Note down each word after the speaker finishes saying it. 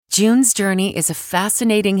June's Journey is a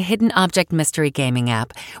fascinating hidden object mystery gaming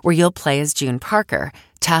app where you'll play as June Parker,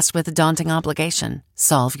 tasked with a daunting obligation: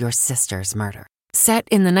 solve your sister's murder. Set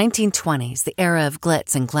in the 1920s, the era of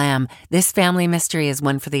glitz and glam, this family mystery is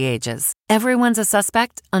one for the ages. Everyone's a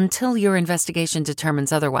suspect until your investigation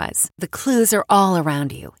determines otherwise. The clues are all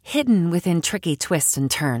around you, hidden within tricky twists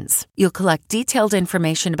and turns. You'll collect detailed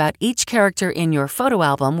information about each character in your photo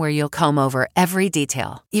album where you'll comb over every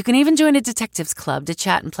detail. You can even join a detectives club to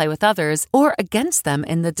chat and play with others or against them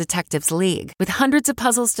in the Detectives League. With hundreds of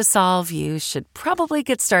puzzles to solve, you should probably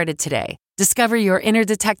get started today. Discover your inner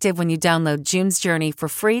detective when you download June's Journey for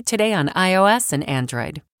free today on iOS and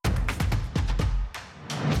Android.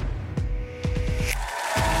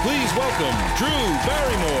 Please welcome Drew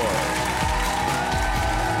Barrymore.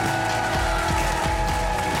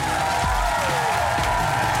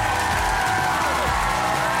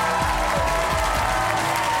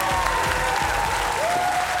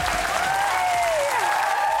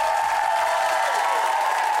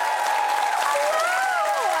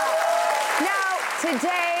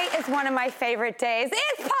 Today is one of my favorite days.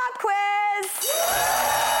 It's Pop Quiz!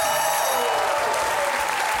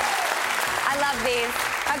 I love these.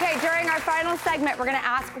 Okay, during our final segment, we're going to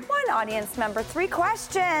ask one audience member 3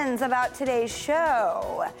 questions about today's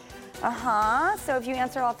show. So if you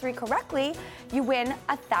answer all 3 correctly, you win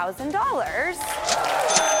 $1,000.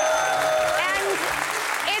 And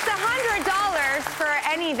it's $100 for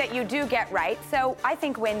any that you do get right. So I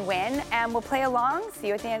think win-win, and we'll play along. See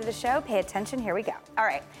you at the end of the show. Pay attention. Here we go. All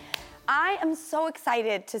right. I am so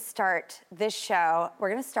excited to start this show. We're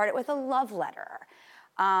going to start it with a love letter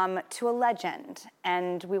to a legend,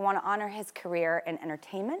 and we want to honor his career in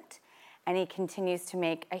entertainment, and he continues to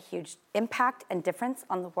make a huge impact and difference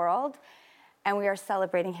on the world, and we are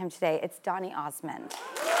celebrating him today. It's Donny Osmond.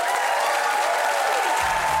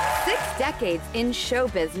 6 decades in show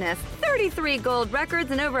business, 33 gold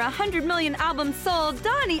records, and over 100 million albums sold,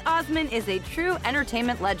 Donny Osmond is a true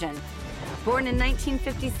entertainment legend. Born in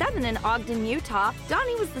 1957 in Ogden, Utah,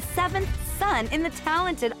 Donny was the 7th son in the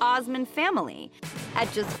talented Osmond family.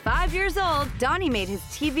 At just 5 years old, Donny made his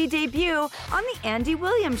TV debut on The Andy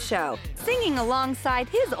Williams Show, singing alongside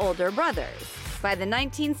his older brothers. By the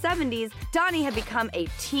 1970s, Donny had become a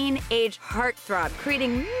teenage heartthrob,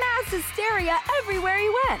 creating mass hysteria everywhere he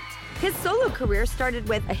went. His solo career started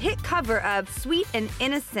with a hit cover of Sweet and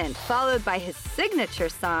Innocent, followed by his signature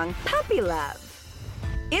song, Puppy Love.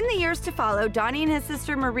 In the years to follow, Donny and his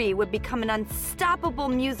sister Marie would become an unstoppable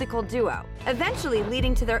musical duo, eventually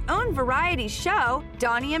leading to their own variety show,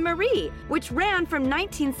 Donny and Marie, which ran from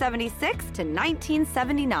 1976 to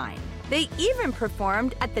 1979. They even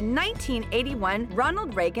performed at the 1981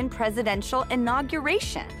 Ronald Reagan presidential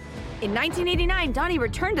inauguration. In 1989, Donny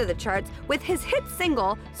returned to the charts with his hit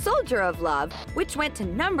single, Soldier of Love, which went to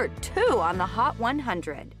number 2 on the Hot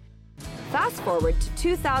 100. Fast forward to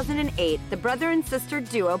 2008, the brother and sister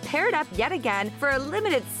duo paired up yet again for a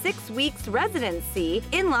limited 6 weeks residency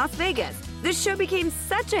in Las Vegas. This show became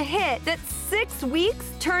such a hit that 6 weeks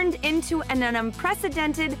turned into an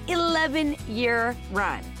unprecedented 11-year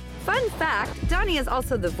run. Fun fact, Donny is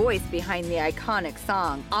also the voice behind the iconic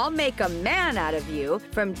song, I'll Make a Man Out of You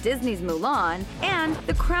from Disney's Mulan, and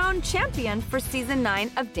the crowned champion for Season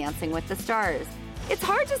 9 of Dancing with the Stars. It's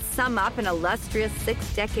hard to sum up an illustrious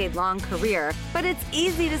 6-decade-long career, but it's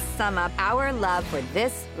easy to sum up our love for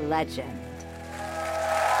this legend.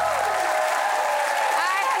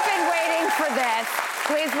 I have been waiting for this.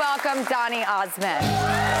 Please welcome Donny Osmond.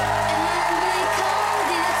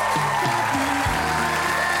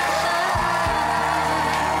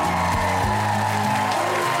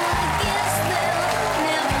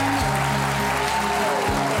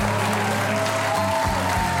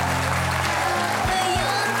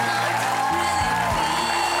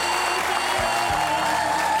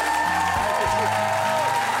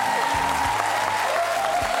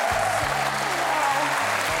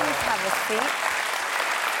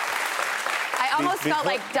 I almost felt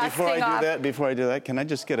like dusting off. Before I do that, can I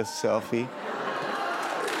just get a selfie?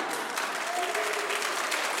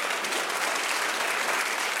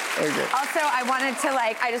 Okay. Also, I wanted to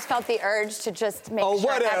I just felt the urge to just make sure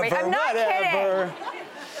whatever, I'm not whatever.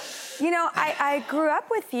 kidding. You know, I grew up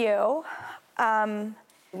with you.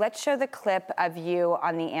 Let's show the clip of you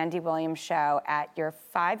on the Andy Williams Show at your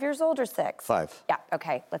 5 years old or 6? 5. Yeah,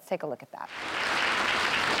 okay, let's take a look at that.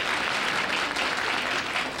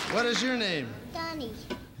 What is your name? Donny.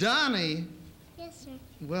 Donny? Yes, sir.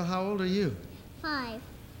 Well, how old are you? 5.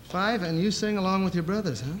 5, and you sing along with your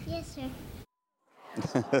brothers, huh? Yes, sir.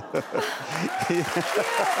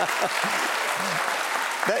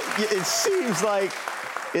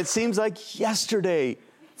 It seems like yesterday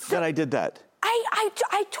that I did that.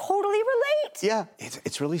 I totally relate. Yeah,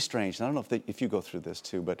 it's really strange. And I don't know if you go through this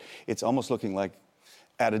too, but it's almost looking like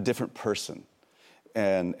at a different person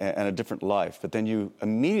and a different life. But then you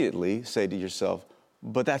immediately say to yourself,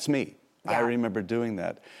 but that's me. Yeah. I remember doing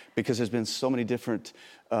that because there's been so many different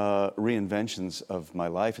reinventions of my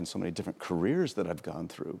life and so many different careers that I've gone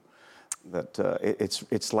through that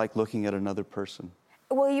it's like looking at another person.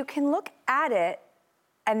 Well, you can look at it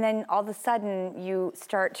and then all of a sudden you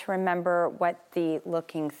start to remember what the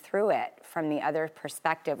looking through it from the other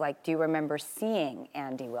perspective. Like, do you remember seeing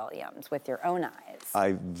Andy Williams with your own eyes?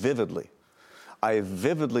 I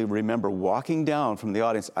vividly remember walking down from the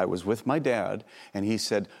audience. I was with my dad, and he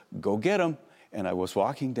said, "Go get him." And I was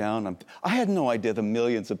walking down. I had no idea the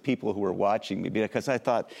millions of people who were watching me because I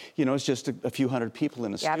thought, it's just a few hundred people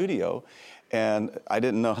in a studio, and I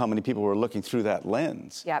didn't know how many people were looking through that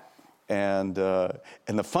lens. Yep. And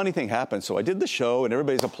the funny thing happened. So I did the show, and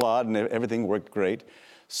everybody's applauding, and everything worked great.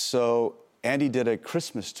 So Andy did a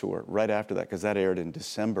Christmas tour right after that, because that aired in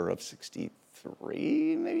December of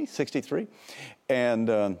 63, maybe 63. And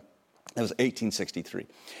it was 1863.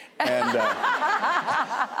 And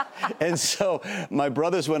so my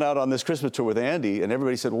brothers went out on this Christmas tour with Andy, and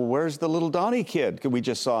everybody said, well, where's the little Donny kid we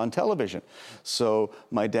just saw on television? So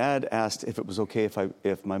my dad asked if it was okay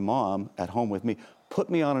if my mom, at home with me, put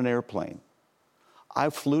me on an airplane. I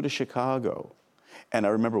flew to Chicago, and I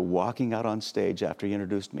remember walking out on stage after he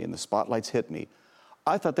introduced me, and the spotlights hit me.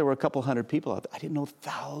 I thought there were a couple hundred people out there. I didn't know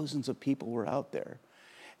thousands of people were out there.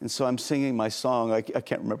 And so I'm singing my song. I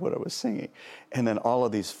can't remember what I was singing. And then all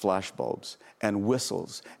of these flashbulbs and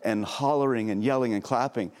whistles and hollering and yelling and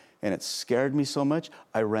clapping. And it scared me so much,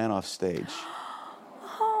 I ran off stage.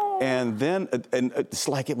 And then, and it's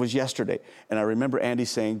like it was yesterday. And I remember Andy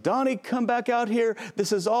saying, Donny, come back out here.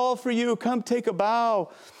 This is all for you. Come take a bow.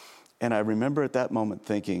 And I remember at that moment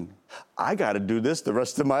thinking, I got to do this the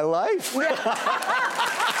rest of my life.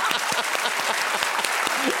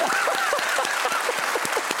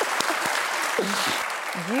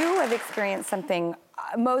 You have experienced something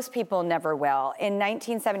most people never will. In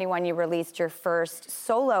 1971, you released your first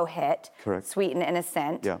solo hit, correct, Sweet and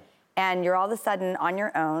Innocent. Yeah. And you're all of a sudden on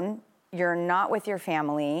your own. You're not with your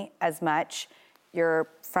family as much. You're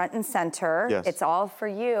front and center. Yes. It's all for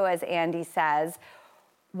you, as Andy says.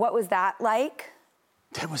 What was that like?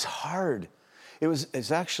 It was hard.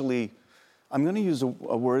 It's actually, I'm going to use a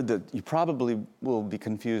word that you probably will be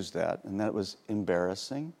confused at, and that was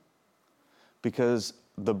embarrassing. Because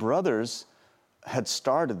the brothers had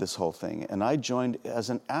started this whole thing, and I joined as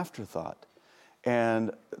an afterthought.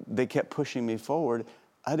 And they kept pushing me forward.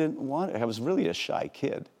 I didn't want it. I was really a shy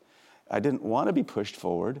kid. I didn't want to be pushed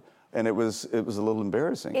forward, and it was a little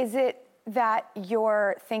embarrassing. Is it that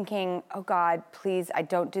you're thinking, oh God, please, I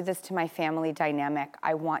don't do this to my family dynamic.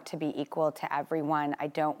 I want to be equal to everyone. I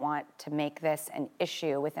don't want to make this an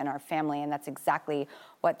issue within our family, and that's exactly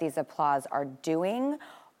what these applause are doing?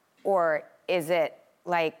 Or is it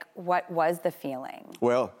like, what was the feeling?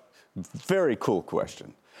 Well, very cool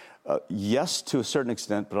question. Yes, to a certain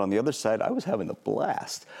extent, but on the other side, I was having a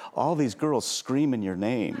blast. All these girls screaming your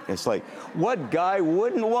name. It's like, what guy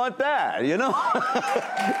wouldn't want that, you know?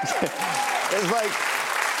 It's like,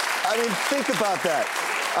 I mean, think about that.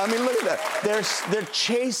 I mean, look at that. They're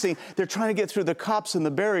chasing, they're trying to get through the cops and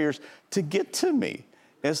the barriers to get to me.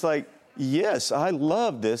 It's like, yes, I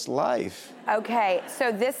love this life. Okay,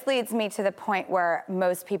 so this leads me to the point where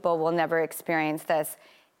most people will never experience this.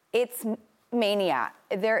 It's mania.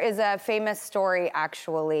 There is a famous story,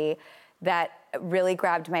 actually, that really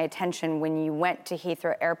grabbed my attention when you went to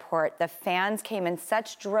Heathrow Airport. The fans came in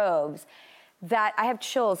such droves that I have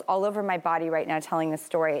chills all over my body right now telling the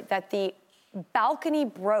story, that the balcony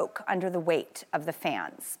broke under the weight of the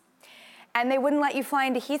fans. And they wouldn't let you fly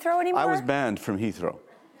into Heathrow anymore? I was banned from Heathrow.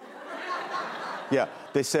 Yeah,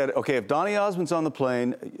 they said, okay, if Donny Osmond's on the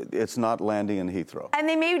plane, it's not landing in Heathrow. And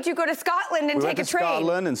they made you go to Scotland and take a train. We went to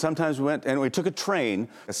Scotland, and sometimes we went, and we took a train,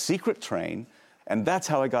 a secret train, and that's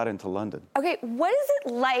how I got into London. Okay, what is it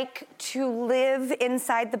like to live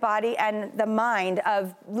inside the body and the mind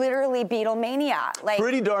of literally Beatlemania? Like,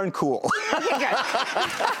 pretty darn cool. Okay, good.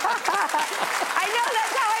 I know,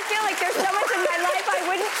 that's how I feel. Like, there's so much in my life I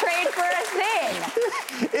wouldn't trade for a thing.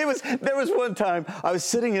 There was one time I was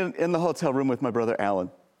sitting in the hotel room with my brother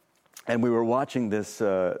Alan, and we were watching this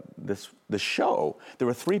show. There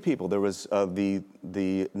were three people. There was the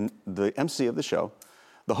MC of the show,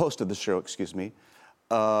 the host of the show, excuse me,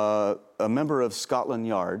 a member of Scotland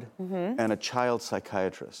Yard, and a child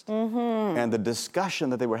psychiatrist. And the discussion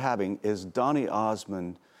that they were having is Donny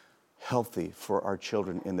Osmond healthy for our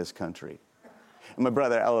children in this country? And my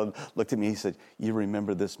brother Alan looked at me, he said, you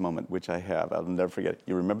remember this moment, which I have. I'll never forget it.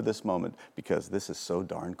 You remember this moment because this is so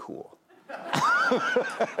darn cool.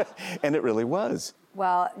 And it really was.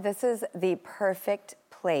 Well, this is the perfect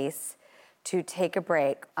place to take a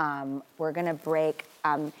break. We're going to break.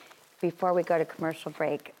 Before we go to commercial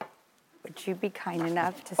break, would you be kind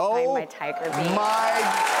enough to sign my Tiger Beat? My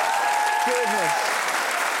goodness.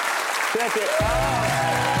 Check it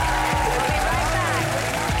out. We'll be right back.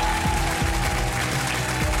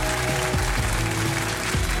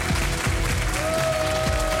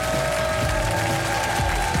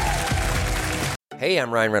 Hey,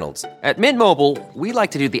 I'm Ryan Reynolds. At Mint Mobile, we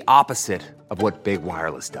like to do the opposite of what Big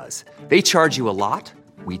Wireless does. They charge you a lot,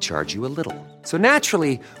 we charge you a little. So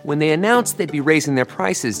naturally, when they announced they'd be raising their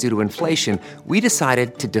prices due to inflation, we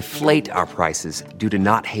decided to deflate our prices due to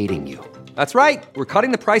not hating you. That's right. We're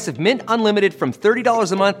cutting the price of Mint Unlimited from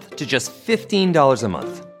 $30 a month to just $15 a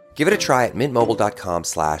month. Give it a try at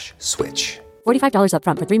mintmobile.com/switch. $45 up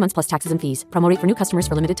front for 3 months plus taxes and fees. Promo rate for new customers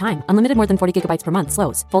for limited time. Unlimited more than 40 gigabytes per month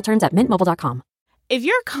slows. Full terms at mintmobile.com. If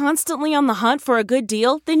you're constantly on the hunt for a good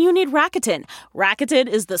deal, then you need Rakuten. Rakuten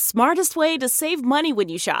is the smartest way to save money when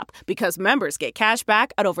you shop because members get cash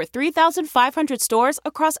back at over 3,500 stores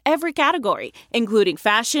across every category, including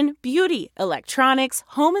fashion, beauty, electronics,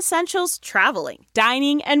 home essentials, traveling,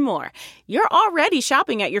 dining, and more. You're already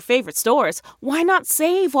shopping at your favorite stores. Why not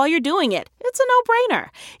save while you're doing it? It's a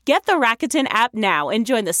no-brainer. Get the Rakuten app now and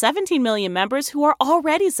join the 17 million members who are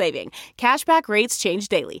already saving. Cashback rates change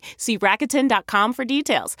daily. See Rakuten.com for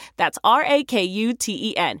details. That's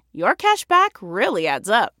Rakuten. Your cashback really adds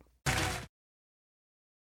up.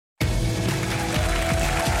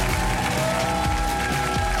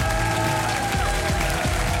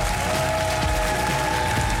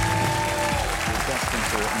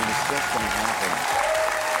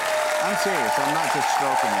 I'm serious. I'm not just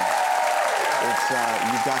stroking you. It's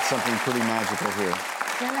you've got something pretty magical here.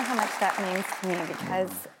 You don't know how much that means to me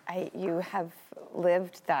because you have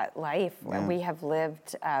lived that life. Yeah. We have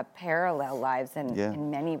lived parallel lives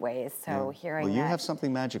in many ways. So hearing you that, have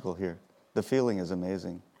something magical here. The feeling is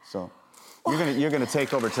amazing. So you're gonna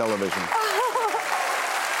take over television. You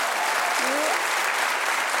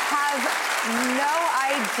have no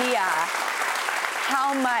idea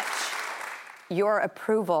how much your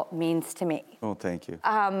approval means to me. Oh, thank you.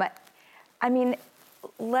 I mean,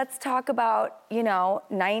 let's talk about,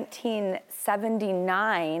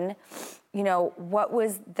 1979. What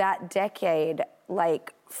was that decade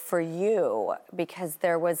like for you? Because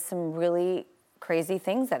there was some really crazy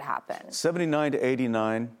things that happened. 79 to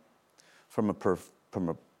 89, from a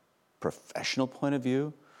professional point of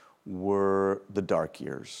view, were the dark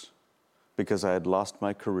years because I had lost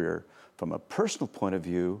my career. From a personal point of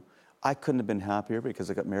view, I couldn't have been happier because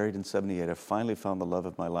I got married in 78. I finally found the love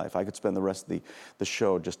of my life. I could spend the rest of the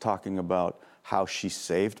show just talking about how she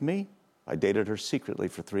saved me. I dated her secretly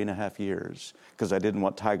for 3.5 years because I didn't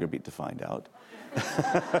want Tiger Beat to find out.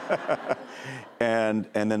 and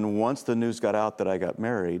then once the news got out that I got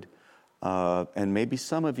married, and maybe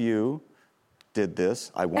some of you did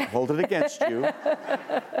this, I won't hold it against you,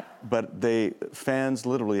 but fans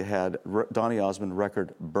literally had Donny Osmond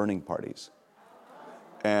record burning parties.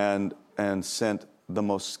 And sent the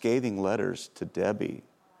most scathing letters to Debbie.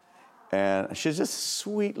 And she's just a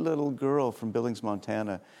sweet little girl from Billings,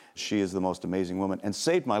 Montana. She is the most amazing woman and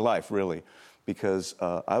saved my life, really, because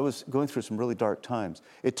I was going through some really dark times.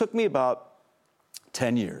 It took me about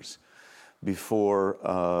 10 years before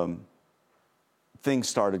things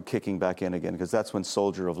started kicking back in again, because that's when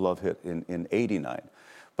Soldier of Love hit in 89.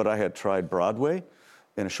 But I had tried Broadway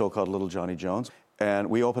in a show called Little Johnny Jones, and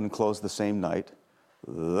we opened and closed the same night.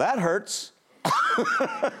 That hurts.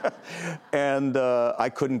 And I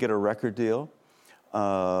couldn't get a record deal.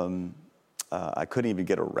 I couldn't even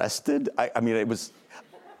get arrested.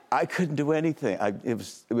 I couldn't do anything.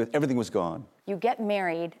 Everything was gone. You get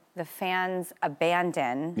married, the fans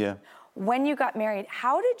abandon. Yeah. When you got married,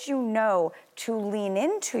 how did you know to lean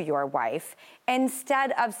into your wife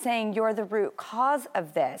instead of saying you're the root cause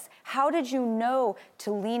of this? How did you know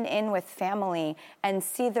to lean in with family and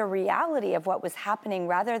see the reality of what was happening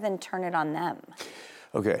rather than turn it on them?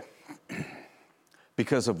 Okay.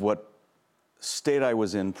 Because of what state I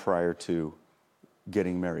was in prior to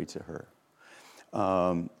getting married to her.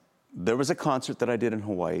 There was a concert that I did in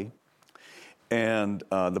Hawaii. And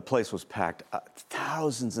the place was packed,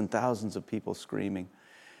 thousands and thousands of people screaming.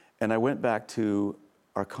 And I went back to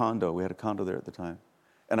our condo. We had a condo there at the time.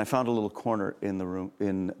 And I found a little corner in the room,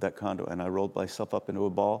 in that condo, and I rolled myself up into a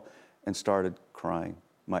ball and started crying,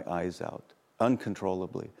 my eyes out,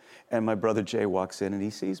 uncontrollably. And my brother Jay walks in and he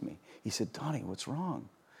sees me. He said, "Donny, what's wrong?"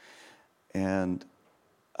 And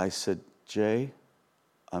I said, Jay,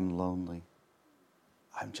 I'm lonely.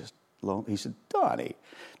 I'm just lonely. He said, Donny,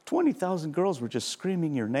 20,000 girls were just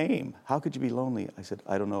screaming your name. How could you be lonely? I said,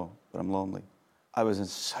 I don't know, but I'm lonely. I was in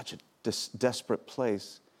such a desperate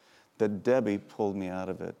place that Debbie pulled me out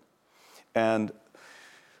of it. And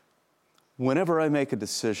whenever I make a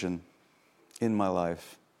decision in my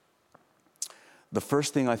life, the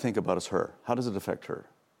first thing I think about is her. How does it affect her?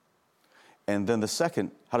 And then the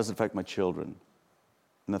second, how does it affect my children?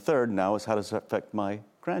 And the third now is, how does it affect my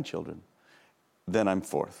grandchildren? Then I'm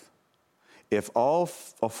fourth. If all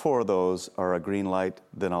four of those are a green light,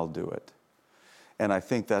 then I'll do it. And I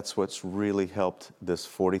think that's what's really helped this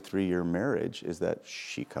 43-year marriage, is that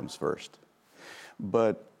she comes first.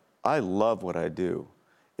 But I love what I do.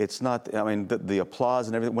 It's not, I mean, the applause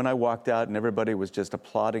and everything. When I walked out and everybody was just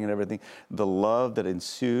applauding and everything, the love that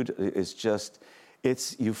ensued is just,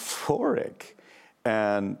 it's euphoric.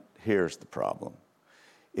 And here's the problem.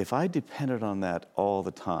 If I depended on that all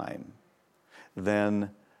the time,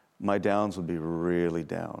 then my downs would be really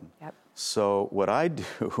down. Yep. So what I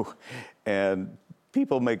do, and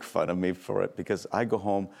people make fun of me for it, because I go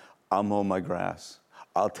home, I'll mow my grass,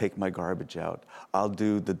 I'll take my garbage out, I'll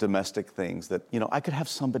do the domestic things that, you know, I could have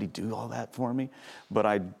somebody do all that for me, but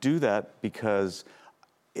I do that because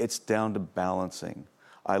it's down to balancing.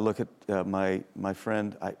 I look at my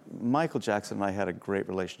friend, Michael Jackson and I had a great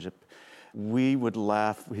relationship. We would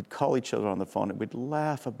laugh, we'd call each other on the phone, and we'd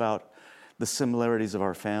laugh about the similarities of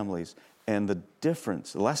our families and the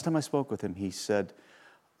difference. The last time I spoke with him, he said,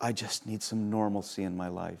 I just need some normalcy in my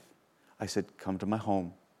life. I said, come to my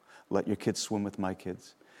home. Let your kids swim with my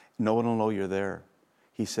kids. No one will know you're there.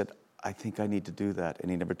 He said, I think I need to do that. And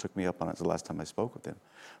he never took me up on it. It's the last time I spoke with him.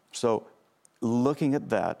 So looking at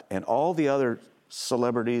that and all the other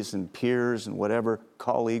celebrities and peers and whatever,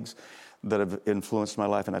 colleagues that have influenced my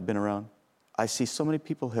life and I've been around, I see so many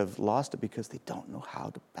people have lost it because they don't know how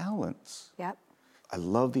to balance. Yep. I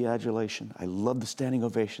love the adulation. I love the standing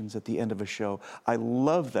ovations at the end of a show. I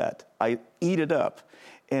love that. I eat it up.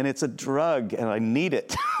 And it's a drug, and I need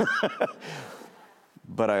it.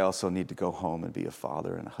 But I also need to go home and be a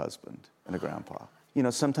father and a husband and a grandpa. You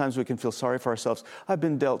know, sometimes we can feel sorry for ourselves. I've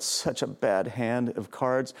been dealt such a bad hand of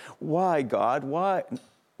cards. Why, God? Why?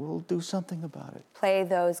 We'll do something about it. Play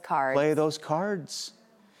those cards. Play those cards.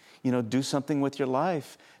 You know, do something with your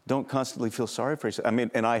life. Don't constantly feel sorry for yourself. I mean,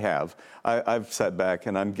 and I have. I've sat back,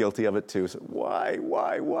 and I'm guilty of it too. So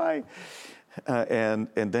why? And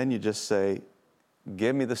then you just say,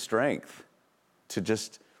 give me the strength to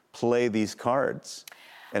just play these cards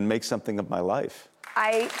and make something of my life.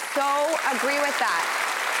 I so agree with that.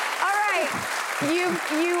 All right,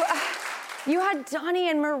 you had Donny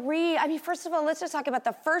and Marie. I mean, first of all, let's just talk about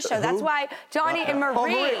the first show. Who? That's why Donny and Marie. Oh,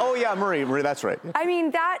 Marie. Oh, yeah, Marie, that's right. I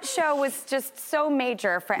mean, that show was just so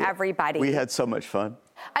major for everybody. We had so much fun.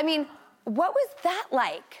 I mean, what was that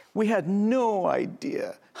like? We had no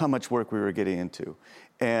idea how much work we were getting into.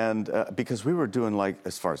 And because we were doing, like,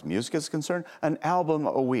 as far as music is concerned, an album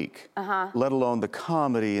a week, let alone the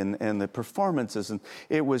comedy and the performances. And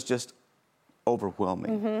it was just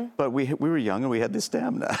overwhelming. Mm-hmm. But we were young and we had the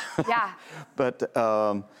stamina. Yeah. But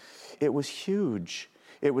it was huge.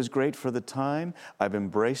 It was great for the time. I've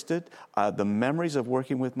embraced it. The memories of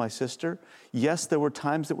working with my sister, yes, there were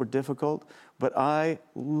times that were difficult, but I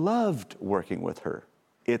loved working with her.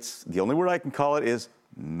 It's, the only word I can call it is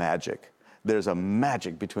magic. There's a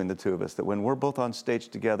magic between the two of us that when we're both on stage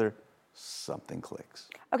together, something clicks.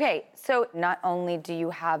 Okay, so not only do you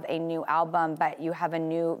have a new album, but you have a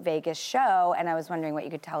new Vegas show, and I was wondering what you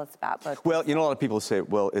could tell us about both. Well, you know, a lot of people say,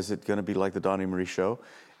 well, is it going to be like the Donny Marie show?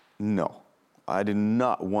 No. I did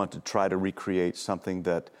not want to try to recreate something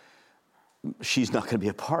that she's not going to be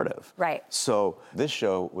a part of. Right. So this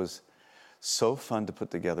show was so fun to put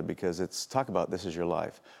together because it's, talk about this is your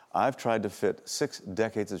life. I've tried to fit 6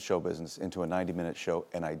 decades of show business into a 90-minute show,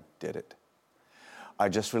 and I did it. I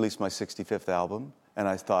just released my 65th album, and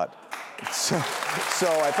I thought, so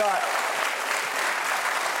I thought.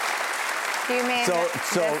 Do you mean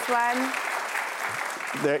this one?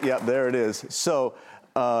 There it is. So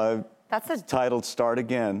it's titled Start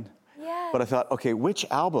Again. Yes. But I thought, okay, which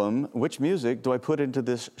album, which music do I put into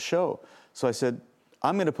this show? So I said,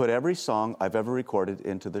 I'm going to put every song I've ever recorded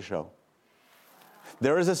into the show.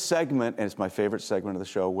 There is a segment, and it's my favorite segment of the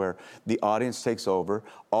show, where the audience takes over.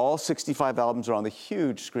 All 65 albums are on the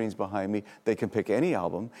huge screens behind me. They can pick any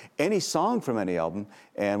album, any song from any album,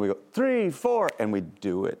 and we go 3, 4, and we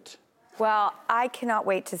do it. Well, I cannot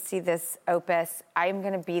wait to see this opus. I'm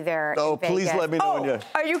going to be there in Vegas. Please let me know when you...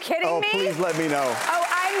 Are you kidding me? Oh, please let me know. Oh,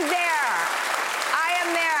 I'm there. I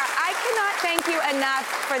am there. I cannot thank you enough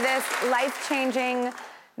for this life-changing,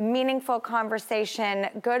 meaningful conversation.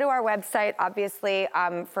 Go to our website, obviously,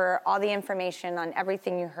 for all the information on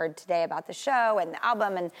everything you heard today about the show and the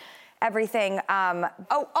album and everything.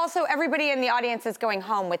 Also, everybody in the audience is going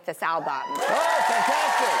home with this album. Oh,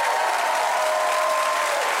 fantastic.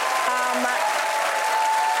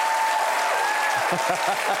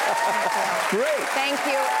 Great. Thank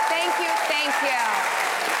you.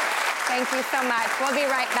 Thank you so much. We'll be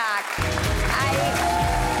right back.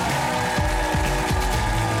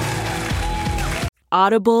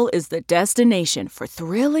 Audible is the destination for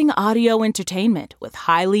thrilling audio entertainment with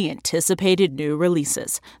highly anticipated new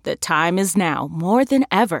releases. The time is now more than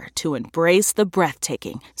ever to embrace the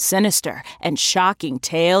breathtaking, sinister, and shocking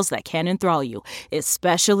tales that can enthrall you,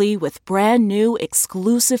 especially with brand new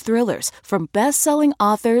exclusive thrillers from best-selling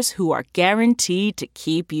authors who are guaranteed to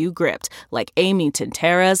keep you gripped, like Amy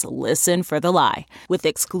Tintera's Listen for the Lie. With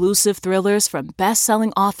exclusive thrillers from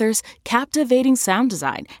best-selling authors, captivating sound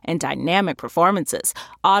design, and dynamic performances,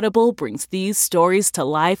 Audible brings these stories to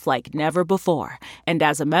life like never before. And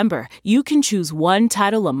as a member, you can choose one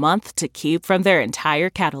title a month to keep from their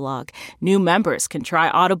entire catalog. New members can try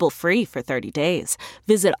Audible free for 30 days.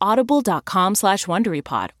 Visit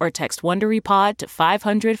audible.com/WonderyPod or text WonderyPod to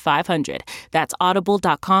 500-500. That's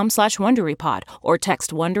audible.com/WonderyPod or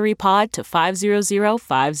text WonderyPod to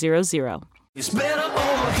 500-500.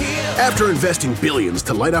 After investing billions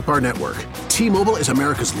to light up our network, T-Mobile is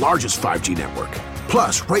America's largest 5G network.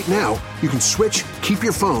 Plus, right now, you can switch, keep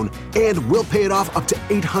your phone, and we'll pay it off up to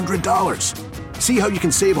 $800. See how you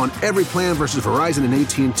can save on every plan versus Verizon and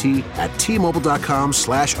AT&T at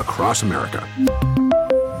T-Mobile.com/across America.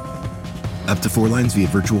 Up to 4 lines via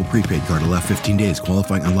virtual prepaid card. Allow 15 days.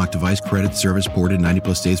 Qualifying unlocked device credit service ported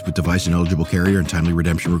 90+ days with device and eligible carrier and timely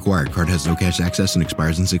redemption required. Card has no cash access and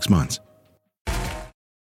expires in 6 months.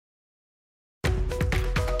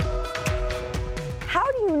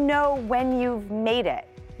 Know when you've made it?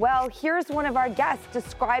 Well, here's one of our guests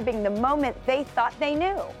describing the moment they thought they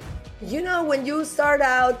knew. You know, when you start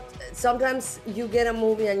out, sometimes you get a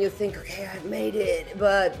movie and you think, okay, I've made it,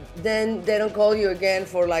 but then they don't call you again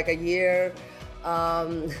for like a year.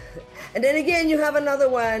 And then again, you have another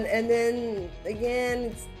one, and then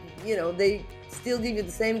again, it's, you know, they still give you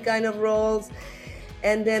the same kind of roles.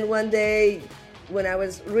 And then one day, when I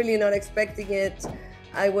was really not expecting it,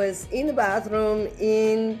 I was in the bathroom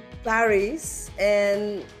in Paris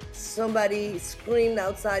and somebody screamed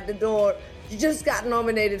outside the door, "You just got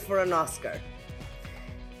nominated for an Oscar."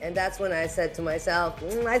 And that's when I said to myself,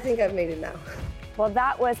 I think I've made it now. Well,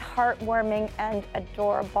 that was heartwarming and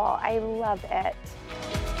adorable. I love it.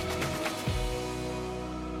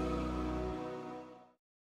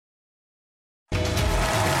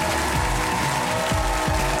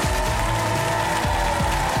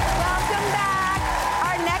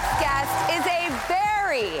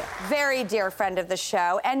 Very dear friend of the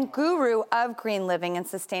show and guru of green living and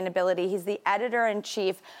sustainability. He's the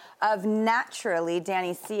editor-in-chief of Naturally,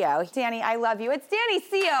 Danny Seo. Danny, I love you. It's Danny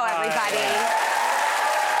Seo, everybody.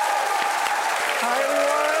 Hi,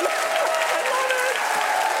 everyone. I love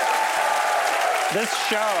it. This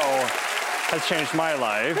show has changed my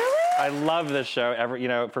life. Really? I love this show.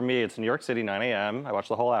 For me, it's New York City, 9 a.m. I watch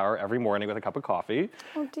the whole hour every morning with a cup of coffee.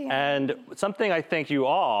 Oh, dear. And something I think you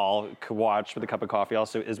all could watch with a cup of coffee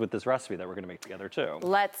also is with this recipe that we're going to make together, too.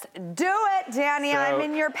 Let's do it, Danny. I'm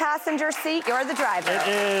in your passenger seat. You're the driver. It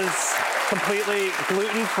is completely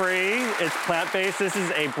gluten-free. It's plant-based. This is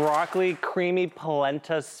a broccoli creamy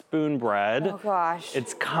polenta spoon bread. Oh, gosh.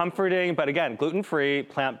 It's comforting, but again, gluten-free,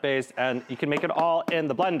 plant-based, and you can make it all in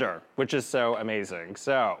the blender, which is so amazing.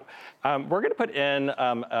 So we're going to put in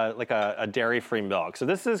a dairy-free milk. So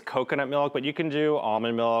this is coconut milk, but you can do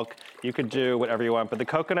almond milk. You could do whatever you want. But the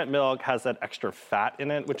coconut milk has that extra fat in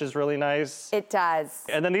it, which is really nice. It does.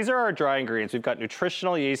 And then these are our dry ingredients. We've got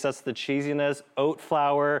nutritional yeast, that's the cheesiness, oat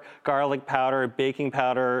flour, garlic powder, baking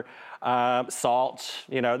powder, salt.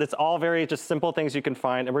 You know, that's all very just simple things you can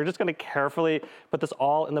find. And we're just going to carefully put this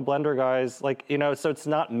all in the blender, guys. So it's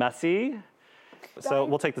not messy. So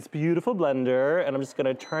we'll take this beautiful blender, and I'm just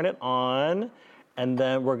gonna turn it on, and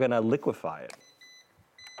then we're gonna liquefy it.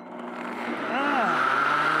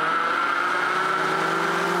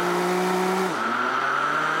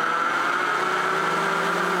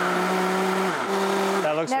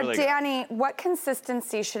 That looks really good. Now, Danny, what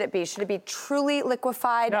consistency should it be? Should it be truly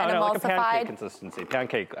liquefied and emulsified? Like a pancake consistency,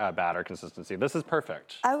 pancake batter consistency. This is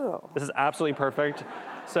perfect. Oh. This is absolutely perfect.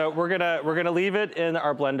 So we're gonna leave it in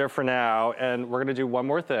our blender for now, and we're gonna do one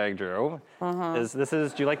more thing, Drew. Do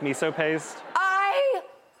you like miso paste? I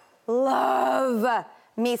love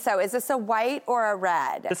miso. Is this a white or a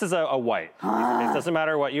red? This is a white. It doesn't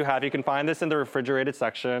matter what you have. You can find this in the refrigerated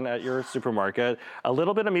section at your supermarket. A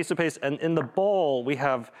little bit of miso paste, and in the bowl, we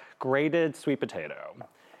have grated sweet potato.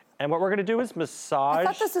 And what we're gonna do is massage. I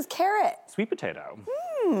thought this is carrot. Sweet potato.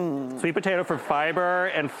 Sweet potato for fiber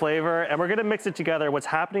and flavor, and we're gonna mix it together. What's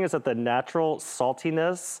happening is that the natural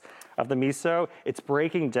saltiness of the miso, it's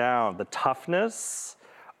breaking down the toughness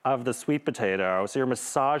of the sweet potato. So you're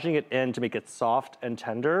massaging it in to make it soft and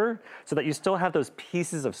tender so that you still have those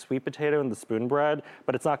pieces of sweet potato in the spoon bread,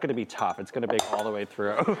 but it's not gonna be tough. It's gonna bake all the way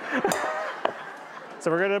through.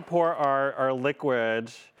 So we're gonna pour our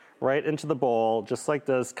liquid right into the bowl, just like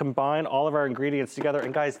this. Combine all of our ingredients together,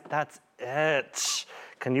 and guys, that's it.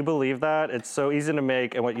 Can you believe that? It's so easy to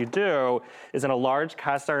make, and what you do is in a large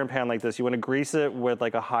cast iron pan like this, you wanna grease it with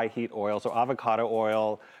like a high heat oil, so avocado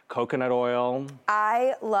oil, coconut oil.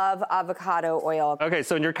 I love avocado oil. Okay,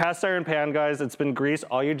 so in your cast iron pan, guys, it's been greased.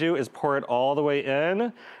 All you do is pour it all the way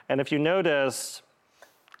in, and if you notice,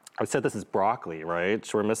 I said this is broccoli, right?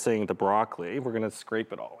 So we're missing the broccoli. We're gonna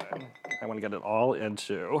scrape it all in. I wanna get it all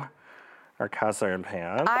into our cast iron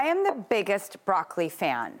pan. I am the biggest broccoli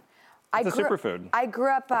fan. It's a superfood. I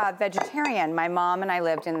grew up vegetarian. My mom and I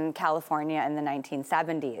lived in California in the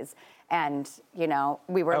 1970s. And, you know,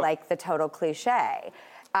 we were like the total cliche.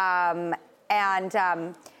 Of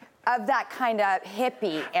that kind of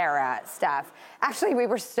hippie era stuff. Actually, we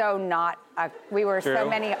were so not, we were so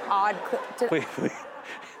many odd. Wait.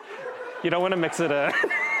 You don't want to mix it in.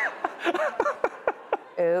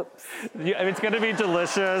 Oops. I mean, it's going to be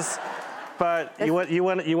delicious, but you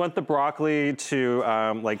want the broccoli to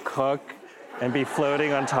like cook and be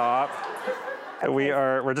floating on top. Okay. And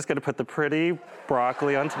we're just going to put the pretty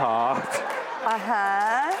broccoli on top.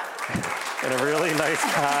 In a really nice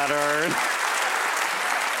pattern.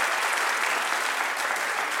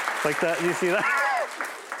 Like that. You see that?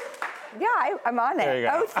 Yeah, I'm on it. There you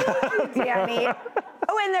go. Oh, thank you, Danny.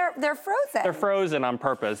 Oh, and they're frozen. They're frozen on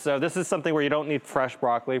purpose. So this is something where you don't need fresh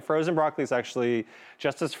broccoli. Frozen broccoli is actually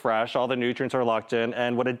just as fresh. All the nutrients are locked in.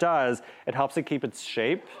 And what it does, it helps it keep its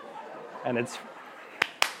shape. And it's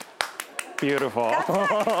beautiful. That's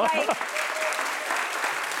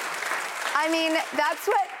I mean, that's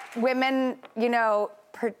what women, you know,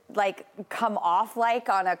 like come off like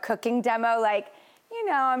on a cooking demo. Like, you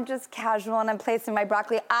know, I'm just casual and I'm placing my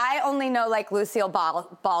broccoli. I only know like Lucille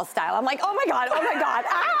Ball style. I'm like, oh my God,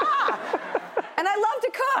 ah! And I love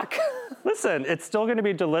to cook. Listen, it's still gonna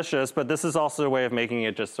be delicious, but this is also a way of making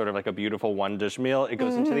it just sort of like a beautiful one-dish meal. It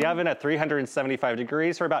goes into the oven at 375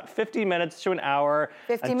 degrees for about 50 minutes to an hour.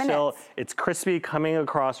 50 until minutes. It's crispy coming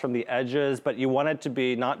across from the edges, but you want it to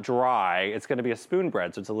be not dry. It's gonna be a spoon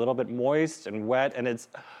bread, so it's a little bit moist and wet, and it's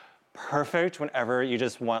perfect whenever you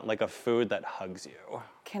just want like a food that hugs you.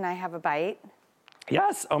 Can I have a bite?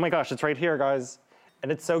 Yes, oh my gosh, it's right here, guys.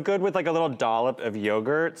 And it's so good with like a little dollop of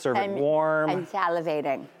yogurt. Serve it warm. I'm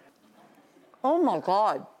salivating. Oh my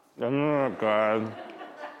God. Oh God.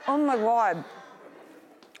 Oh my God.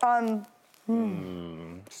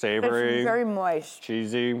 Savory. It's very moist.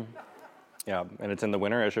 Cheesy. Yeah, and it's in the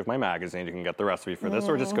winter issue of my magazine. You can get the recipe for this,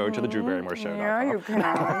 or just go to the DrewBarrymoreShow.com. Yeah, you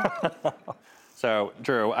can. So,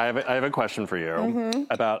 Drew, I have a question for you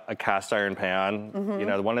about a cast iron pan. You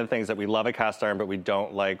know, one of the things that we love a cast iron, but we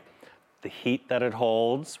don't like the heat that it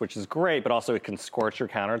holds, which is great, but also it can scorch your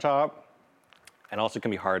countertop, and also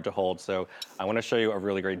can be hard to hold. So I want to show you a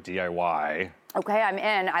really great DIY. Okay, I'm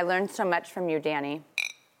in. I learned so much from you, Danny.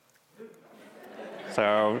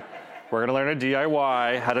 So we're gonna learn a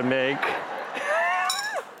DIY, how to make,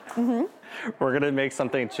 we're gonna make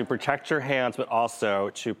something to protect your hands, but also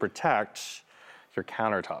to protect your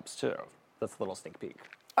countertops too. That's a little sneak peek.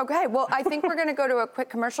 Okay, well, I think we're gonna go to a quick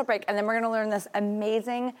commercial break, and then we're gonna learn this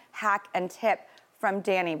amazing hack and tip from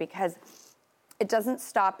Danny, because it doesn't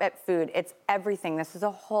stop at food, it's everything. This is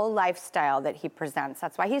a whole lifestyle that he presents.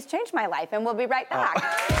 That's why he's changed my life, and we'll be right back.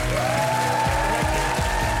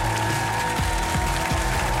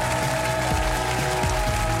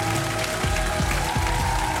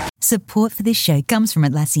 Support for this show comes from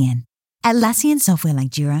Atlassian. Atlassian software like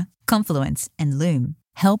Jira, Confluence, and Loom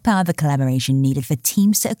help power the collaboration needed for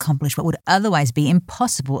teams to accomplish what would otherwise be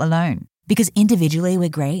impossible alone. Because individually we're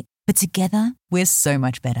great, but together we're so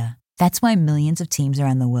much better. That's why millions of teams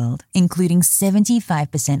around the world, including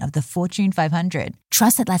 75% of the Fortune 500,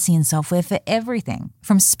 trust Atlassian software for everything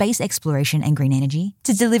from space exploration and green energy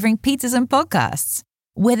to delivering pizzas and podcasts.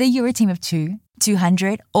 Whether you're a team of 2,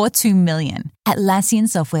 200, or 2 million, Atlassian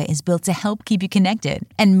software is built to help keep you connected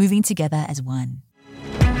and moving together as one.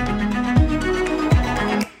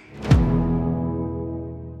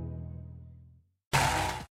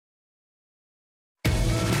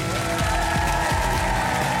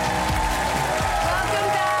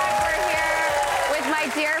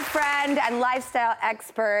 lifestyle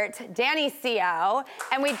expert, Danny Co.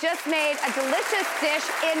 And we just made a delicious dish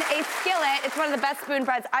in a skillet. It's one of the best spoon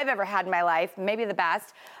breads I've ever had in my life, maybe the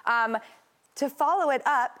best. To follow it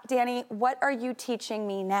up, Danny, what are you teaching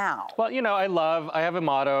me now? Well, you know, I have a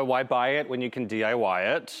motto, why buy it when you can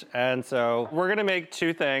DIY it? And so we're gonna make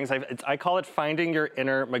two things. I call it finding your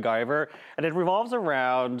inner MacGyver, and it revolves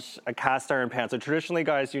around a cast iron pan. So traditionally,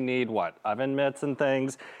 guys, you need what? Oven mitts and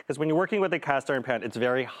things, because when you're working with a cast iron pan, it's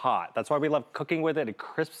very hot. That's why we love cooking with it. It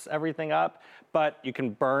crisps everything up, but you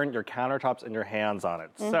can burn your countertops and your hands on it.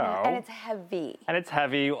 So, and it's heavy. And it's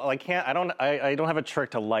heavy. I don't have a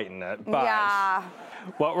trick to lighten it, but yeah.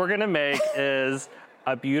 What we're gonna make is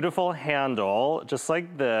a beautiful handle, just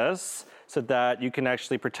like this, so that you can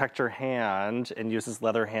actually protect your hand and use this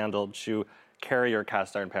leather handle to carry your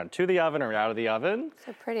cast iron pan to the oven or out of the oven.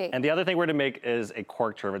 So pretty. And the other thing we're gonna make is a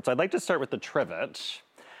cork trivet. So I'd like to start with the trivet.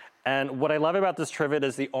 And what I love about this trivet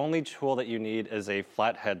is the only tool that you need is a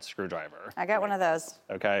flathead screwdriver. I got one of those.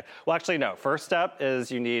 Okay. Well, actually, no. First step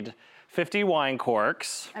is you need 50 wine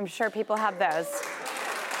corks. I'm sure people have those.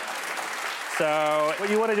 So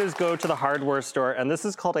what you want to do is go to the hardware store, and this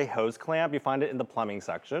is called a hose clamp. You find it in the plumbing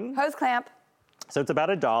section. Hose clamp. So it's about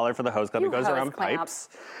 $1 for the hose clamp. It goes around clamp. pipes.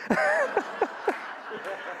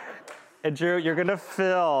 And Drew, you're gonna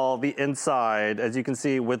fill the inside, as you can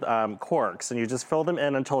see, with corks, and you just fill them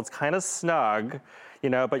in until it's kind of snug,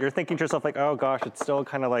 you know, but you're thinking to yourself like, oh gosh, it's still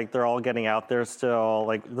kind of like they're all getting out there still,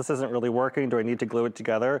 like this isn't really working, do I need to glue it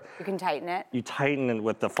together? You can tighten it. You tighten it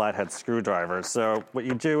with the flathead screwdriver. So what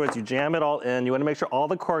you do is you jam it all in, you wanna make sure all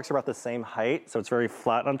the corks are about the same height, so it's very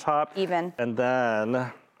flat on top. Even. And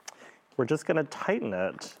then we're just gonna tighten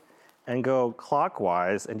it and go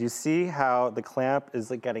clockwise, and you see how the clamp is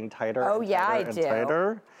like getting tighter and tighter and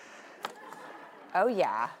tighter? Oh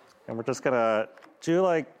yeah. And we're just gonna do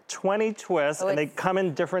like 20 twists, and they come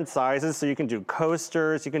in different sizes, so you can do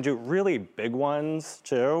coasters, you can do really big ones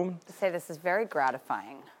too. To say this is very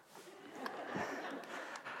gratifying.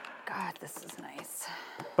 God, this is nice.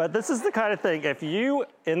 But this is the kind of thing, if you,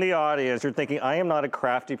 in the audience, you're thinking, I am not a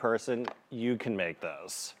crafty person, you can make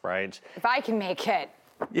this, right? If I can make it,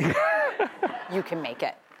 you can make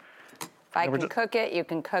it. If I can cook it, you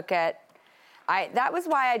can cook it. That was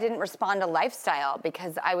why I didn't respond to lifestyle,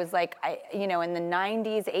 because I was like, in the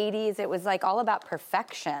 90s, 80s, it was like all about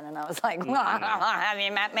perfection. And I was like, have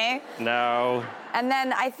you met me? No. And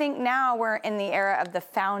then I think now we're in the era of the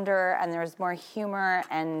founder, and there's more humor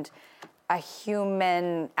and a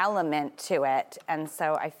human element to it. And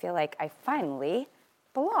so I feel like I finally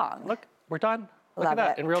belong. Look, we're done. Look Love at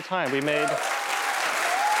that, it. in real time. We made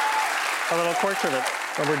a little cork trivet.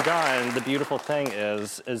 When we're done, the beautiful thing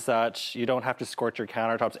is that you don't have to scorch your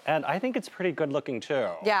countertops. And I think it's pretty good looking too.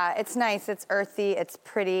 Yeah, it's nice, it's earthy, it's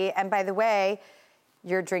pretty. And by the way,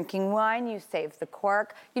 you're drinking wine, you save the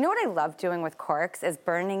cork. You know what I love doing with corks is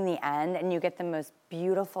burning the end, and you get the most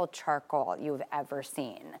beautiful charcoal you've ever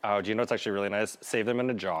seen. Oh, do you know what's actually really nice? Save them in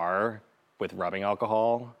a jar with rubbing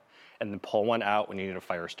alcohol, and then pull one out when you need a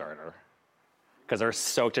fire starter. Because they're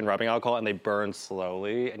soaked in rubbing alcohol and they burn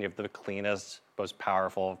slowly, and you have the cleanest, most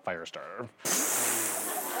powerful fire starter.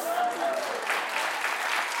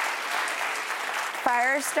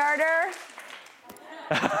 Fire starter?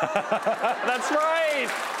 That's right!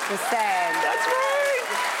 Just saying. That's right!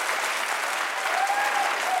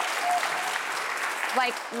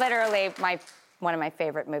 Like, literally, one of my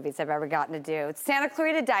favorite movies I've ever gotten to do. It's Santa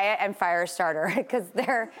Clarita Diet and Fire Starter, because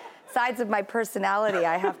they're sides of my personality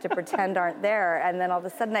I have to pretend aren't there. And then all of a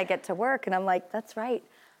sudden I get to work and I'm like, that's right,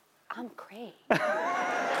 I'm great.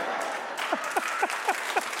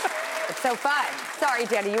 It's so fun. Sorry,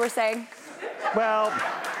 Danny, you were saying? Well,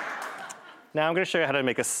 now I'm gonna show you how to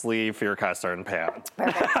make a sleeve for your cast iron pan.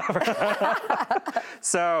 Perfect.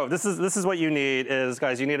 So this is what you need is,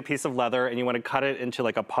 guys, you need a piece of leather and you wanna cut it into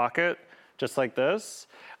like a pocket, just like this.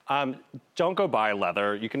 Don't go buy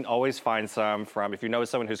leather. You can always find some from, if you know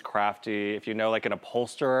someone who's crafty, if you know like an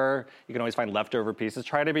upholsterer, you can always find leftover pieces.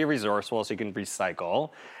 Try to be resourceful so you can recycle.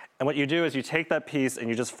 And what you do is you take that piece and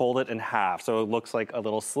you just fold it in half so it looks like a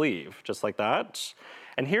little sleeve, just like that.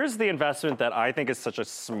 And here's the investment that I think is such a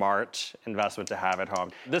smart investment to have at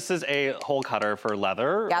home. This is a hole cutter for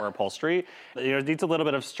leather or upholstery. It needs a little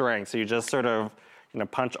bit of strength, so you just sort of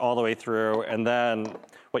punch all the way through, and then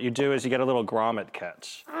what you do is you get a little grommet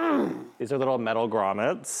kit. These are little metal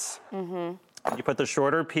grommets. Mm-hmm. You put the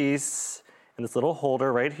shorter piece in this little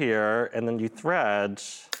holder right here, and then you thread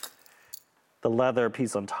the leather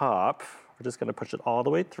piece on top. We're just gonna push it all the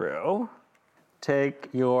way through. Take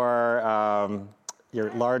your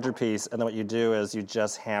larger piece, and then what you do is you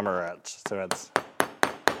just hammer it. So it's,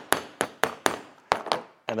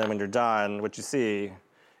 And then when you're done, what you see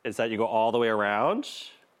is that you go all the way around.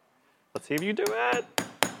 Let's see if you do it.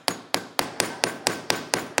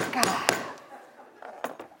 God.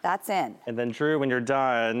 That's in. And then Drew, when you're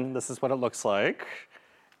done, this is what it looks like.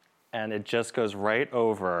 And it just goes right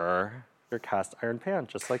over your cast iron pan,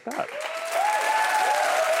 just like that.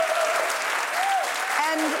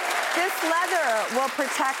 And this leather will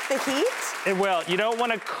protect the heat? It will. You don't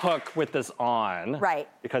want to cook with this on. Right.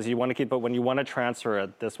 Because you want to keep it, when you want to transfer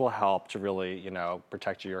it, this will help to really,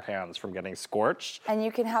 protect your hands from getting scorched. And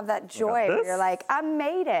you can have that joy where you're like, I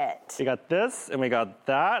made it. We got this and we got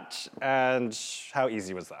that. And how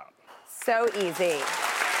easy was that? So easy.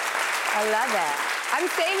 I love it. I'm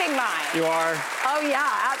saving mine. You are? Oh,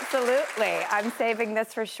 yeah, absolutely. I'm saving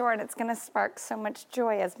this for sure, and it's going to spark so much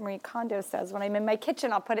joy, as Marie Kondo says. When I'm in my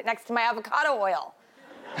kitchen, I'll put it next to my avocado oil.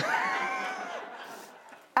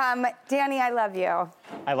 Danny, I love you.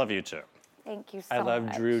 I love you, too. Thank you so much. I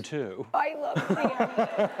love Drew, too. I love Danny.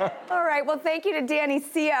 All right, well, thank you to Danny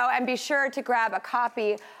Seo, and be sure to grab a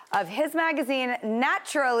copy of his magazine,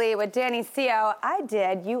 Naturally, with Danny Seo. I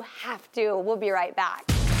did. You have to. We'll be right back.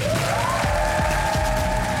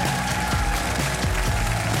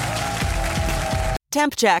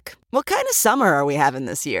 Temp check. What kind of summer are we having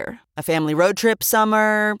this year? A family road trip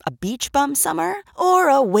summer? A beach bum summer? Or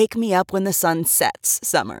a wake me up when the sun sets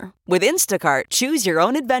summer? With Instacart, choose your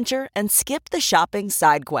own adventure and skip the shopping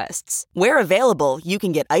side quests. Where available, you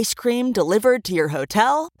can get ice cream delivered to your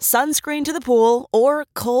hotel, sunscreen to the pool, or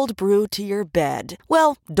cold brew to your bed.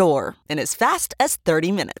 Well, door, in as fast as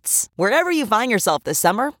 30 minutes. Wherever you find yourself this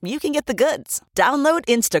summer, you can get the goods. Download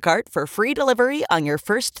Instacart for free delivery on your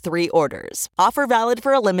first 3 orders. Offer valid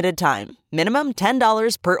for a limited time. Minimum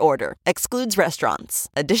 $10 per order. Excludes restaurants.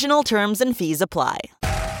 Additional terms and fees apply.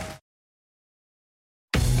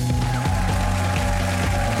 Welcome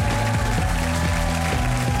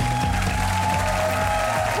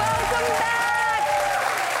back!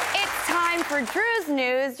 It's time for Drew's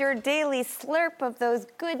News, your daily slurp of those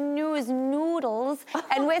good news noodles.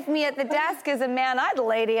 And with me at the desk is a man I'd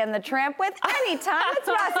Lady and the Tramp with anytime. It's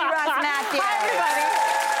Rossi Ross Matthews. Hi, everybody.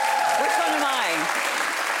 Which one am I?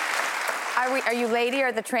 Are you Lady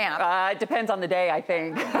or the Tramp? It depends on the day, I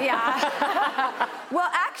think. Yeah. Well,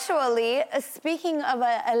 actually, speaking of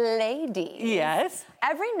a lady. Yes.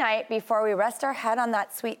 Every night before we rest our head on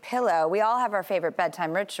that sweet pillow, we all have our favorite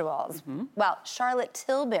bedtime rituals. Mm-hmm. Well, Charlotte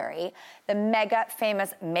Tilbury, the mega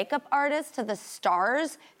famous makeup artist to the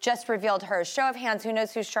stars, just revealed hers. Show of hands, who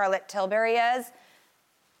knows who Charlotte Tilbury is?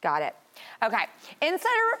 Got it. Okay.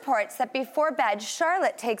 Insider reports that before bed,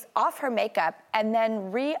 Charlotte takes off her makeup and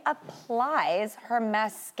then reapplies her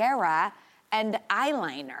mascara and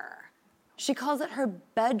eyeliner. She calls it her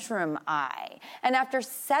bedroom eye. And after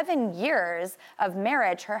 7 years of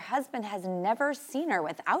marriage, her husband has never seen her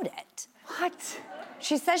without it. What?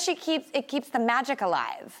 She says it keeps the magic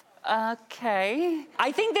alive. Okay.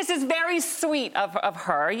 I think this is very sweet of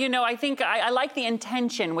her. I think I like the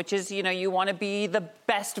intention, which is, you want to be the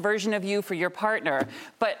best version of you for your partner.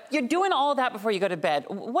 But you're doing all that before you go to bed.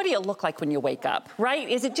 What do you look like when you wake up, right?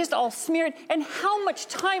 Is it just all smeared? And how much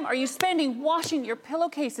time are you spending washing your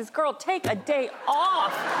pillowcases? Girl, take a day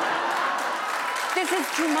off. This is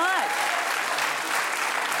too much.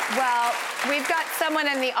 Well, we've got someone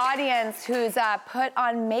in the audience who's put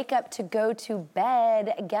on makeup to go to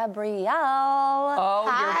bed. Gabrielle. Oh,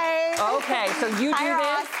 hi. Okay, so you do Hi,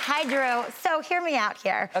 Ross. this? Hi, Drew. So hear me out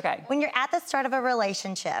here. Okay. When you're at the start of a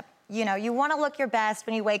relationship, you want to look your best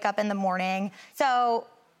when you wake up in the morning. So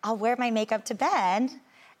I'll wear my makeup to bed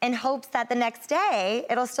in hopes that the next day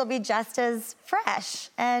it'll still be just as fresh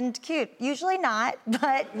and cute. Usually not,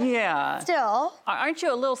 but yeah, still. Aren't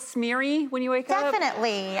you a little smeary when you wake up?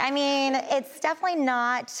 Definitely. I mean, it's definitely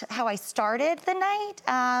not how I started the night,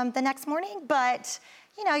 the next morning, but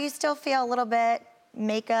you still feel a little bit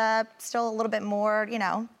makeup, still a little bit more,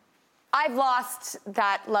 I've lost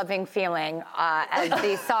that loving feeling. As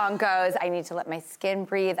the song goes, I need to let my skin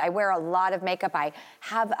breathe. I wear a lot of makeup. I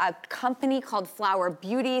have a company called Flower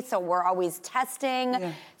Beauty, so we're always testing.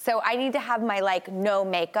 Yeah. So I need to have my no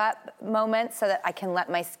makeup moment so that I can let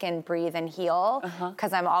my skin breathe and heal,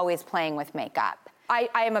 because I'm always playing with makeup. I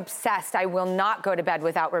am obsessed. I will not go to bed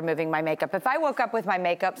without removing my makeup. If I woke up with my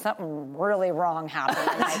makeup, something really wrong happened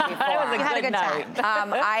the night before. That was a good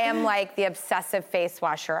time. I am like the obsessive face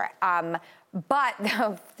washer. But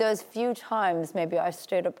those few times maybe I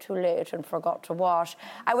stayed up too late and forgot to wash,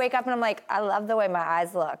 I wake up and I'm like, I love the way my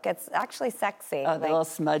eyes look. It's actually sexy. Oh, a little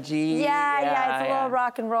smudgy. Yeah, it's a little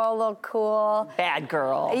rock and roll, a little cool. Bad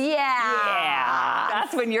girl. Yeah.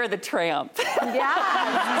 That's when you're the tramp.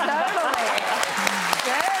 Yeah, totally.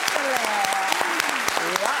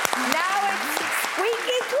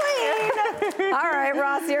 All right,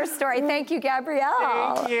 Ross, your story. Thank you,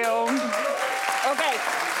 Gabrielle. Thank you. Okay.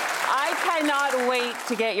 I cannot wait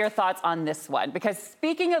to get your thoughts on this one, because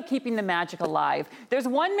speaking of keeping the magic alive, there's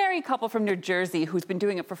one married couple from New Jersey who's been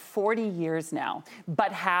doing it for 40 years now.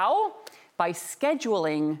 But how? By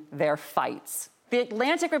scheduling their fights. The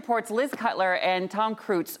Atlantic reports Liz Cutler and Tom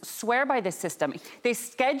Kreutz swear by this system. They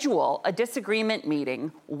schedule a disagreement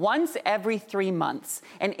meeting once every 3 months,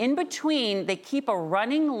 and in between, they keep a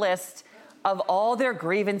running list of all their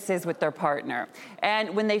grievances with their partner.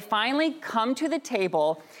 And when they finally come to the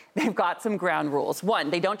table, they've got some ground rules. One,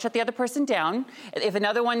 they don't shut the other person down. If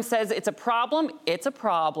another one says it's a problem, it's a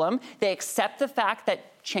problem. They accept the fact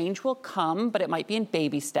that change will come, but it might be in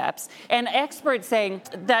baby steps. And experts saying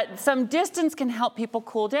that some distance can help people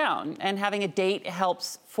cool down, and having a date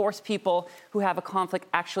helps force people who have a conflict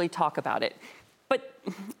actually talk about it. But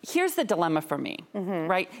here's the dilemma for me,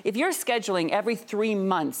 right? If you're scheduling every 3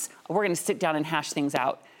 months, we're gonna sit down and hash things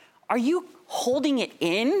out, are you holding it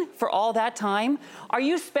in for all that time? Are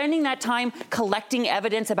you spending that time collecting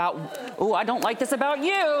evidence about, oh, I don't like this about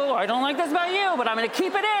you, I don't like this about you, but I'm gonna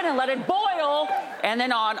keep it in and let it boil, and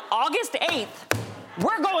then on August 8th,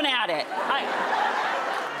 we're going at it.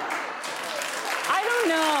 I don't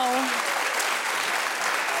know.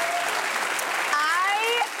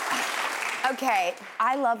 Okay,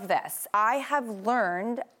 I love this. I have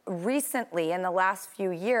learned recently in the last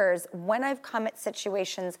few years, when I've come at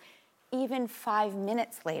situations even 5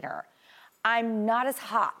 minutes later, I'm not as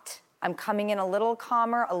hot. I'm coming in a little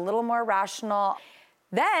calmer, a little more rational.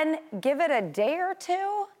 Then give it a day or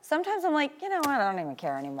two. Sometimes I'm like, you know what, I don't even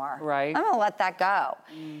care anymore. Right. I'm gonna let that go.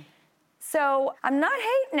 So I'm not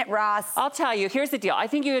hating it, Ross. I'll tell you, here's the deal. I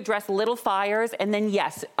think you address little fires, and then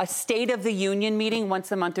yes, a State of the Union meeting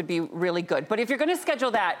once a month would be really good. But if you're gonna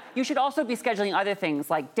schedule that, you should also be scheduling other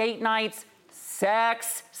things like date nights,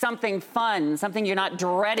 sex, something fun, something you're not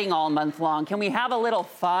dreading all month long. Can we have a little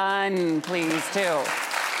fun, please, too?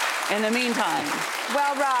 In the meantime.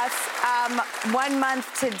 Well, Ross, 1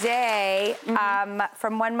 month today,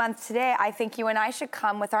 from 1 month today, I think you and I should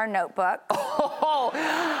come with our notebook.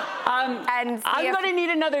 I'm going to need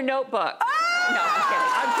another notebook. Oh! No,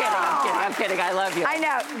 I'm kidding. I love you. I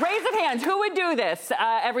know. Raise of hands. Who would do this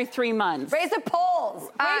every 3 months? Raise the polls.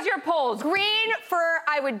 Raise your polls. Green for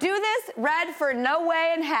I would do this, red for no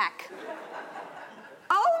way in heck.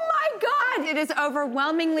 Oh my God, it is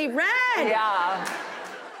overwhelmingly red. Yeah.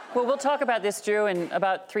 Well, we'll talk about this, Drew, in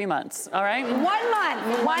about 3 months, all right? 1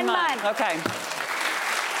 month. 1 month. Okay.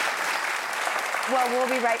 Well, we'll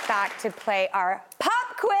be right back to play our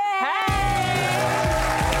pop quiz. Hey!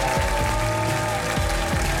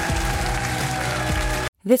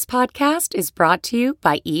 This podcast is brought to you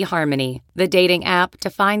by eHarmony, the dating app to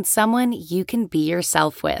find someone you can be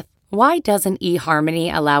yourself with. Why doesn't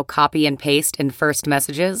eHarmony allow copy and paste in first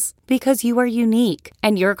messages? Because you are unique,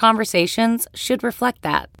 and your conversations should reflect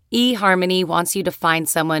that. eHarmony wants you to find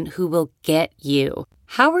someone who will get you.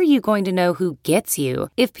 How are you going to know who gets you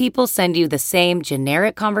if people send you the same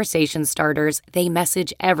generic conversation starters they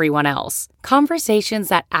message everyone else? Conversations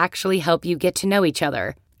that actually help you get to know each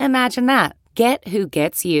other. Imagine that. Get who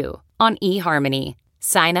gets you on eHarmony.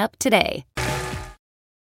 Sign up today.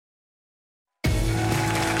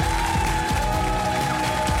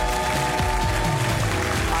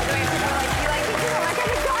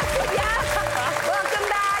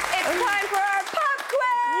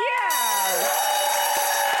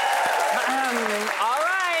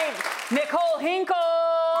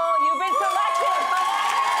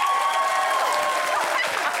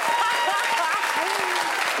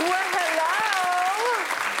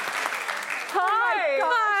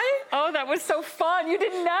 That was so fun. You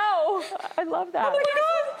didn't know. I love that. Oh my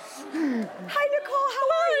God. Hi, Nicole. How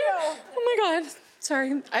are you? Oh my God.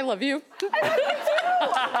 Sorry. I love you. I love you too.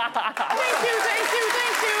 Thank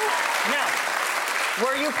you. Now,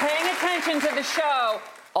 were you paying attention to the show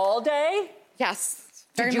all day? Yes,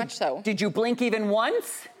 very much so. Did you blink even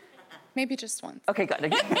once? Maybe just once. Okay,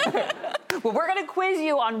 good. Well, we're going to quiz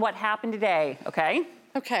you on what happened today, okay?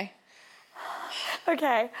 Okay.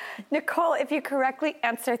 Okay. Nicole, if you correctly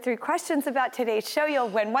answer 3 questions about today's show, you'll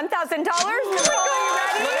win $1,000. Nicole, are you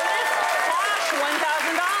ready? Look at this. Cash,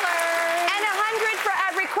 $1,000. And 100 for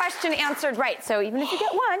every question answered right. So even if you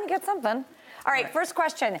get one, you get something. All right, first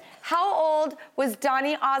question. How old was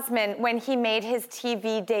Donny Osmond when he made his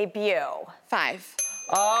TV debut? 5.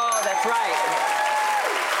 Oh, that's right.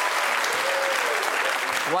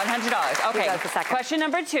 $100. Okay. Question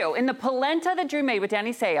number 2. In the polenta that Drew made with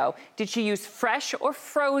Danny Seo, did she use fresh or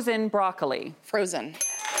frozen broccoli? Frozen.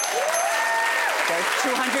 There's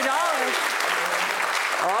 $200.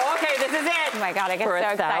 Okay, this is it. Oh my God, I get for so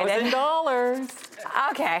excited.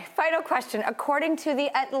 $1,000. Okay, final question. According to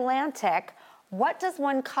The Atlantic, what does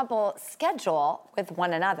one couple schedule with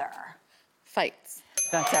one another? Fights.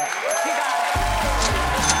 That's it. You got it.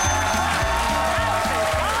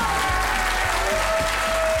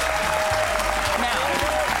 Now,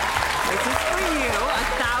 this is for you,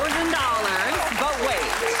 $1,000.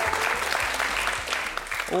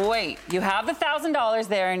 But wait, you have the $1,000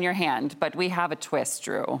 there in your hand, but we have a twist,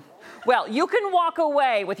 Drew. Well, you can walk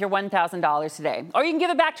away with your $1,000 today, or you can give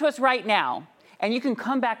it back to us right now. And you can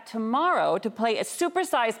come back tomorrow to play a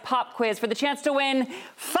supersized pop quiz for the chance to win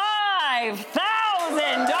 $5,000.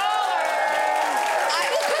 I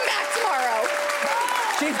will come back tomorrow.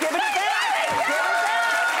 She's giving it back.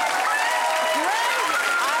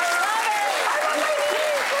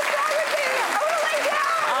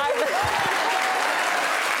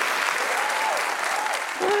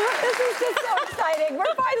 This is just so exciting.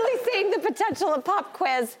 We're finally seeing the potential of Pop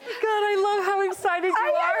Quiz. God, I love how excited you are.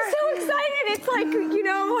 I'm so excited. It's like, you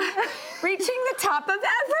know, reaching the top of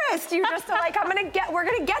Everest. You just are like, we're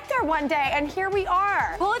gonna get there one day, and here we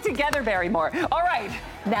are. Pull it together, Barrymore. All right.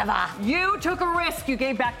 Never. You took a risk. You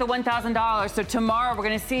gave back the $1,000. So tomorrow we're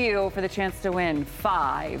gonna see you for the chance to win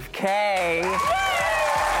 $5K.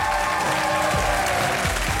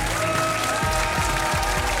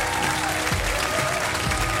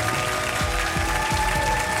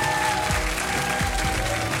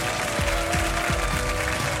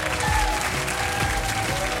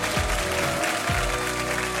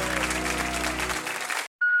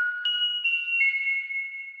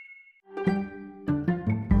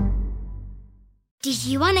 Did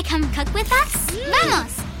you want to come cook with us?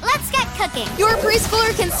 Vamos! Let's get cooking! Your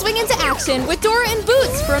preschooler can swing into action with Dora and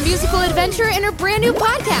Boots for a musical adventure in her brand new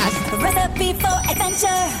podcast. Recipe for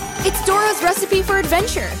adventure! It's Dora's Recipe for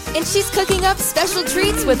Adventure, and she's cooking up special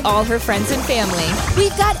treats with all her friends and family.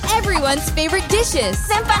 We've got everyone's favorite dishes.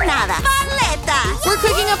 Empanadas! Paletas! We're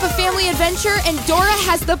cooking up a family adventure, and Dora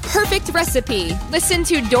has the perfect recipe. Listen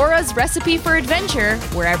to Dora's Recipe for Adventure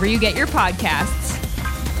wherever you get your podcasts.